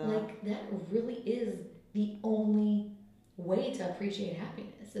you said that. Like, that really is the only way to appreciate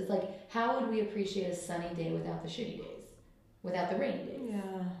happiness. It's like, how would we appreciate a sunny day without the shitty days? Without the rainy days?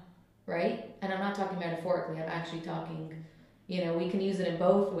 Yeah. Right? And I'm not talking metaphorically, I'm actually talking, we can use it in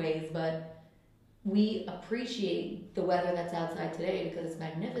both ways, but we appreciate the weather that's outside today because it's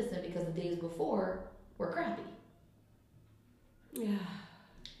magnificent, because the days before were crappy. Yeah.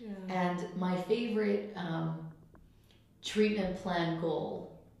 And my favorite treatment plan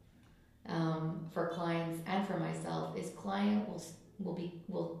goal for clients and for myself is client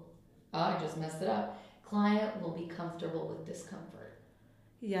I just messed it up. Client will be comfortable with discomfort.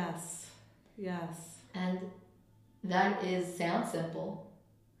 Yes. And that sounds simple,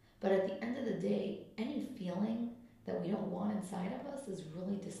 but at the end of the day, any feeling that we don't want inside of us is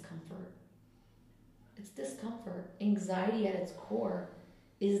really discomfort. It's discomfort. Anxiety at its core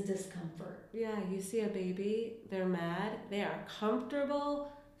is discomfort. Yeah, you see a baby, they're mad, they are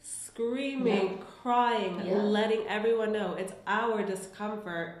comfortable, screaming, crying, letting everyone know it's our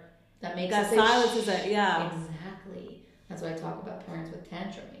discomfort that makes that us silences it. Yeah, exactly. That's why I talk about parents with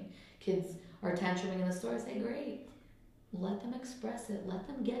tantruming. Kids are tantruming in the store. I say, great, let them express it, let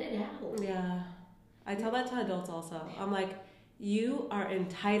them get it out. Yeah, I tell that to adults also. I'm like, you are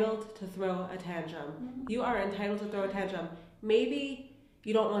entitled to throw a tantrum. Mm-hmm. You are entitled to throw a tantrum. Maybe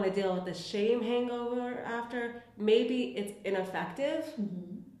you don't want to deal with the shame hangover after. Maybe it's ineffective,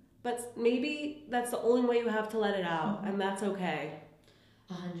 but maybe that's the only way you have to let it out, and that's okay.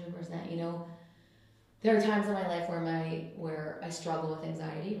 100%. There are times in my life where I struggle with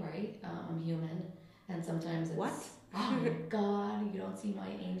anxiety, right? I'm human, and sometimes it's... What? Oh my God, you don't see my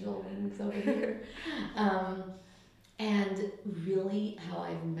angel wings over here. And really how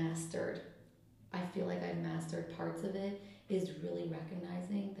I feel like I've mastered parts of it, is really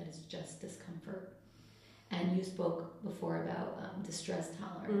recognizing that it's just discomfort. And you spoke before about distress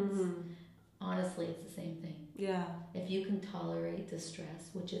tolerance. Mm-hmm. Honestly, it's the same thing. Yeah. If you can tolerate distress,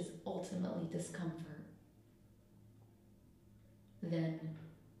 which is ultimately discomfort, then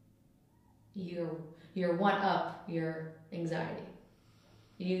you're one up your anxiety.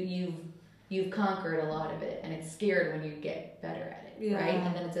 You've conquered a lot of it, and it's scared when you get better at it, right?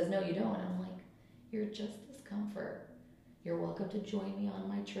 And then it says, no, you don't. And I'm like, you're just discomfort. You're welcome to join me on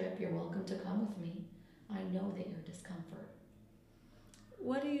my trip. You're welcome to come with me. I know that you're discomfort.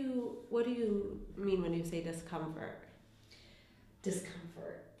 What do you mean when you say discomfort?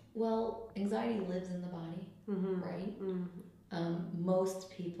 Discomfort. Well, anxiety lives in the body, right? Mm-hmm.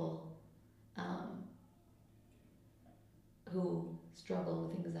 Most people who struggle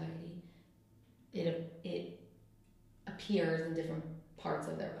with anxiety, it appears in different parts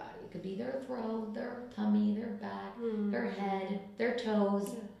of their body. It could be their throat, their tummy, their back, their head, their toes.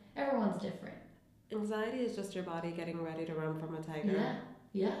 Yeah. Everyone's different. Anxiety is just your body getting ready to run from a tiger.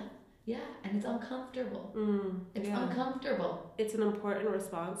 Yeah, and it's uncomfortable. It's uncomfortable. It's an important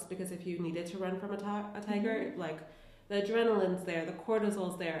response, because if you needed to run from a tiger, like the adrenaline's there, the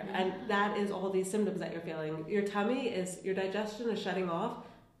cortisol's there, and that is all these symptoms that you're feeling. Your your digestion is shutting off,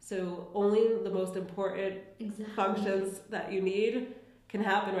 so only the most important functions that you need can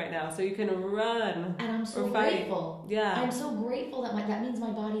happen right now, so you can run. And I'm so grateful. Yeah, I'm so grateful that means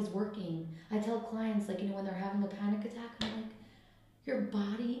my body's working. I tell clients, when they're having a panic attack, I'm like, your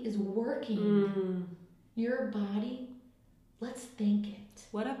body is working. Your body, let's thank it.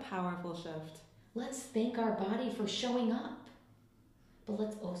 What a powerful shift. Let's thank our body for showing up. But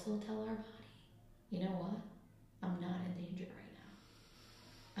let's also tell our body, you know what? I'm not in danger right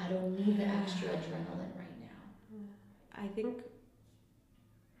now. I don't need the extra adrenaline right now. I think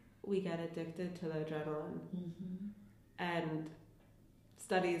we get addicted to the adrenaline. And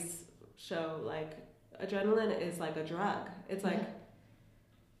studies show, adrenaline is like a drug. It's like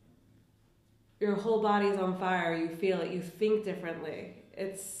your whole body is on fire. You feel it. You think differently.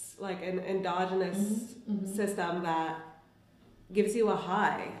 It's like an endogenous system that gives you a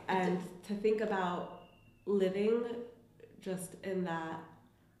high. And to think about living just in that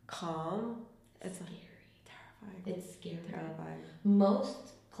calm, it's scary. Terrifying. It's scary. Terrifying.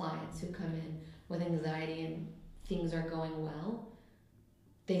 Most clients who come in with anxiety and things are going well,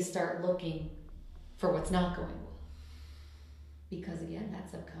 they start looking for what's not going well. Because again, that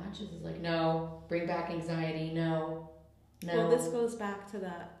subconscious is like, no, bring back anxiety, no. Well, this goes back to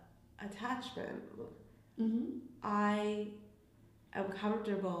that attachment. I am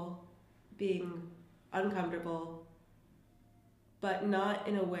comfortable being uncomfortable, but not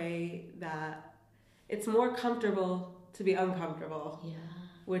in a way that it's more comfortable to be uncomfortable. Yeah.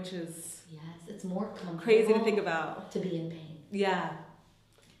 which is Yes, it's more comfortable. crazy to think about. To be in pain. Yeah.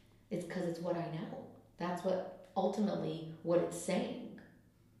 It's because it's what I know. That's ultimately what it's saying.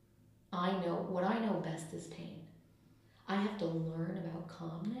 What I know best is pain. I have to learn about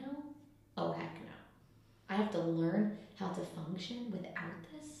calm now? Oh, heck no. I have to learn how to function without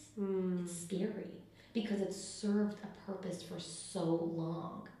this. It's scary because it's served a purpose for so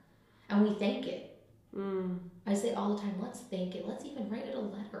long. And we thank it. I say all the time, let's thank it. Let's even write it a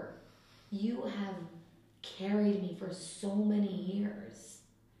letter. You have carried me for so many years.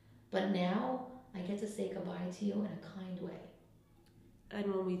 But now I get to say goodbye to you in a kind way. And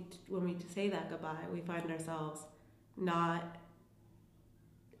when we say that goodbye, we find ourselves not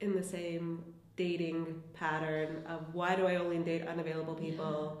in the same dating pattern of why do I only date unavailable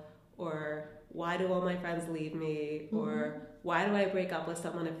people, or why do all my friends leave me, or why do I break up with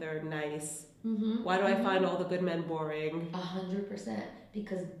someone if they're nice? Why do I find all the good men boring? 100%,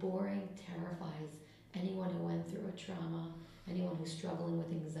 because boring terrifies anyone who went through a trauma, anyone who's struggling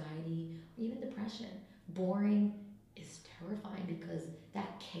with anxiety, or even depression. Boring is terrifying because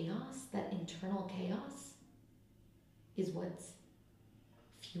that chaos, that internal chaos, is what's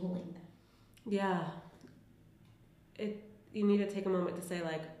fueling them. Yeah. You need to take a moment to say,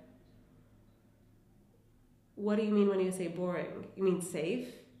 like, what do you mean when you say boring? You mean safe?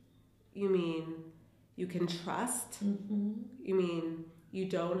 You mean you can trust? You mean you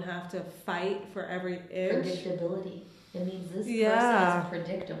don't have to fight for every inch? Predictability. It means this person is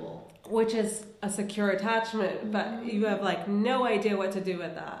predictable. Which is a secure attachment, but you have like no idea what to do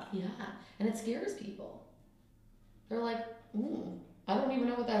with that. Yeah, and it scares people. They're like, I don't even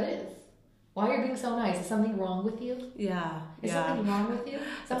know what that is. Why are you being so nice? Is something wrong with you? Yeah. Is something wrong with you?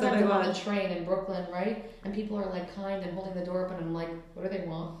 Sometimes I'm on the train in Brooklyn, right? And people are like kind and holding the door open, and I'm like, what do they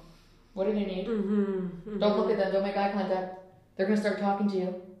want? What do they need? Don't look at them. Don't make eye contact. They're going to start talking to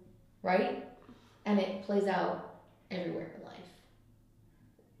you, right? And it plays out everywhere in life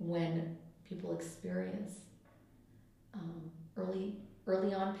when people experience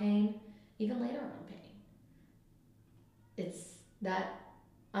early on pain, even later on pain. It's that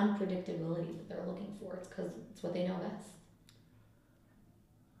unpredictability that they're looking for. It's because it's what they know best.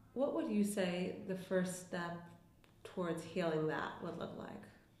 What would you say the first step towards healing that would look like?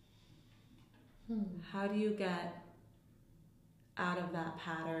 How do you get out of that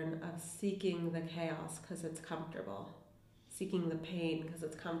pattern of seeking the chaos because it's comfortable, seeking the pain because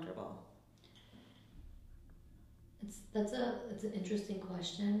it's comfortable? It's an interesting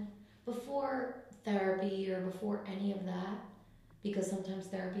question. Before therapy or before any of that, because sometimes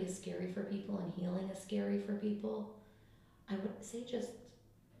therapy is scary for people and healing is scary for people, I would say just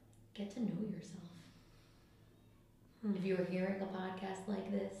get to know yourself. If you're hearing a podcast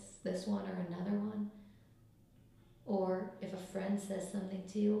like this one or another one, or if a friend says something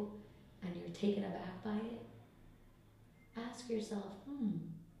to you and you're taken aback by it, ask yourself,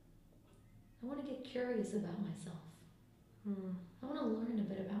 I want to get curious about myself. I want to learn a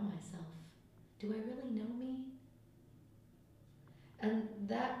bit about myself. Do I really know me? And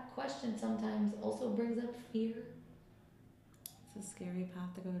that question sometimes also brings up fear. It's a scary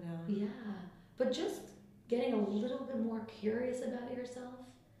path to go down. Yeah, but just getting a little bit more curious about yourself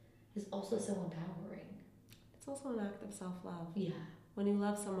is also so empowering. It's also an act of self-love. Yeah. When you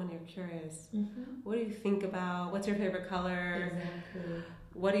love someone, you're curious. What do you think about? What's your favorite color? Exactly.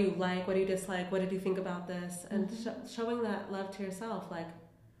 What do you like? What do you dislike? What did you think about this? And showing that love to yourself. Like,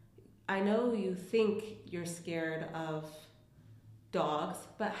 I know you think you're scared of dogs,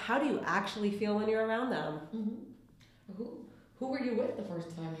 but how do you actually feel when you're around them? Who were you with the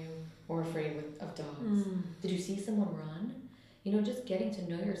first time you were afraid of dogs? Did you see someone run? You know, just getting to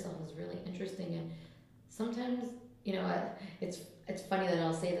know yourself is really interesting. And sometimes, you know, it's funny that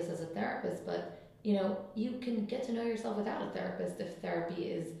I'll say this as a therapist, but you know, you can get to know yourself without a therapist. If therapy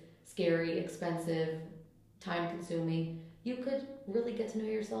is scary, expensive, time-consuming, you could really get to know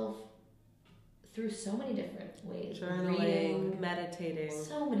yourself through so many different ways. Journaling, reading, meditating.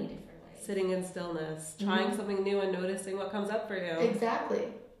 So many different ways. Sitting in stillness, trying something new and noticing what comes up for you. Exactly.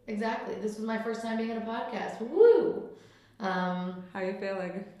 This was my first time being in a podcast. Woo! How are you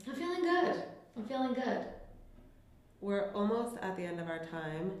feeling? I'm feeling good. We're almost at the end of our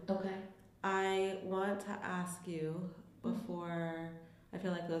time. Okay. I want to ask you before, I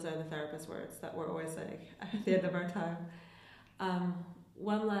feel like those are the therapist words that we're always saying at the end of our time.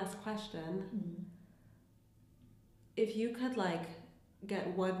 One last question. If you could like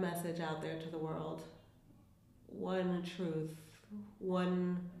get one message out there to the world, one truth,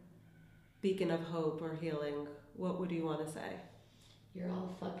 one beacon of hope or healing, what would you want to say? You're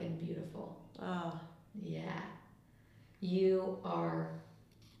all fucking beautiful. Oh. Yeah. You are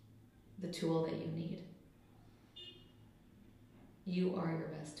the tool that you need. You are your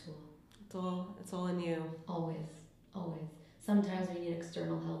best tool. It's all in you. Always, always. Sometimes we need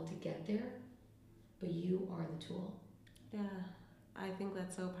external help to get there, but you are the tool. Yeah, I think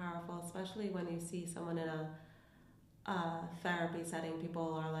that's so powerful, especially when you see someone in a therapy setting.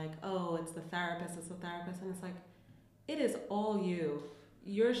 People are like, oh, it's the therapist, and it's like, it is all you.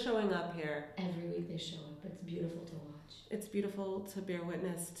 You're showing up here. Every week they show up. It's beautiful to watch. It's beautiful to bear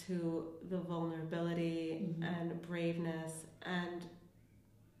witness to the vulnerability and braveness and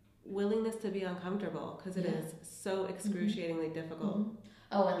willingness to be uncomfortable, because it is so excruciatingly difficult.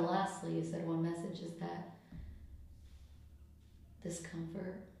 Oh, and lastly, you said one message is that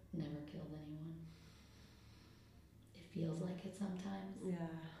discomfort never killed anyone. It feels like it sometimes. Yeah.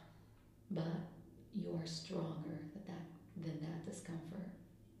 But you are stronger than that discomfort.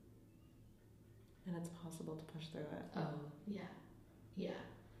 And it's possible to push through it. Oh, yeah. Yeah.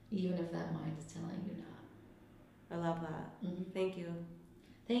 Even if that mind is telling you not. I love that. Thank you.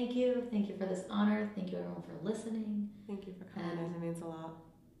 Thank you. Thank you for this honor. Thank you, everyone, for listening. Thank you for coming in. It means a lot.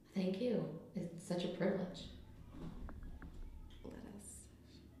 Thank you. It's such a privilege.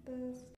 Let us.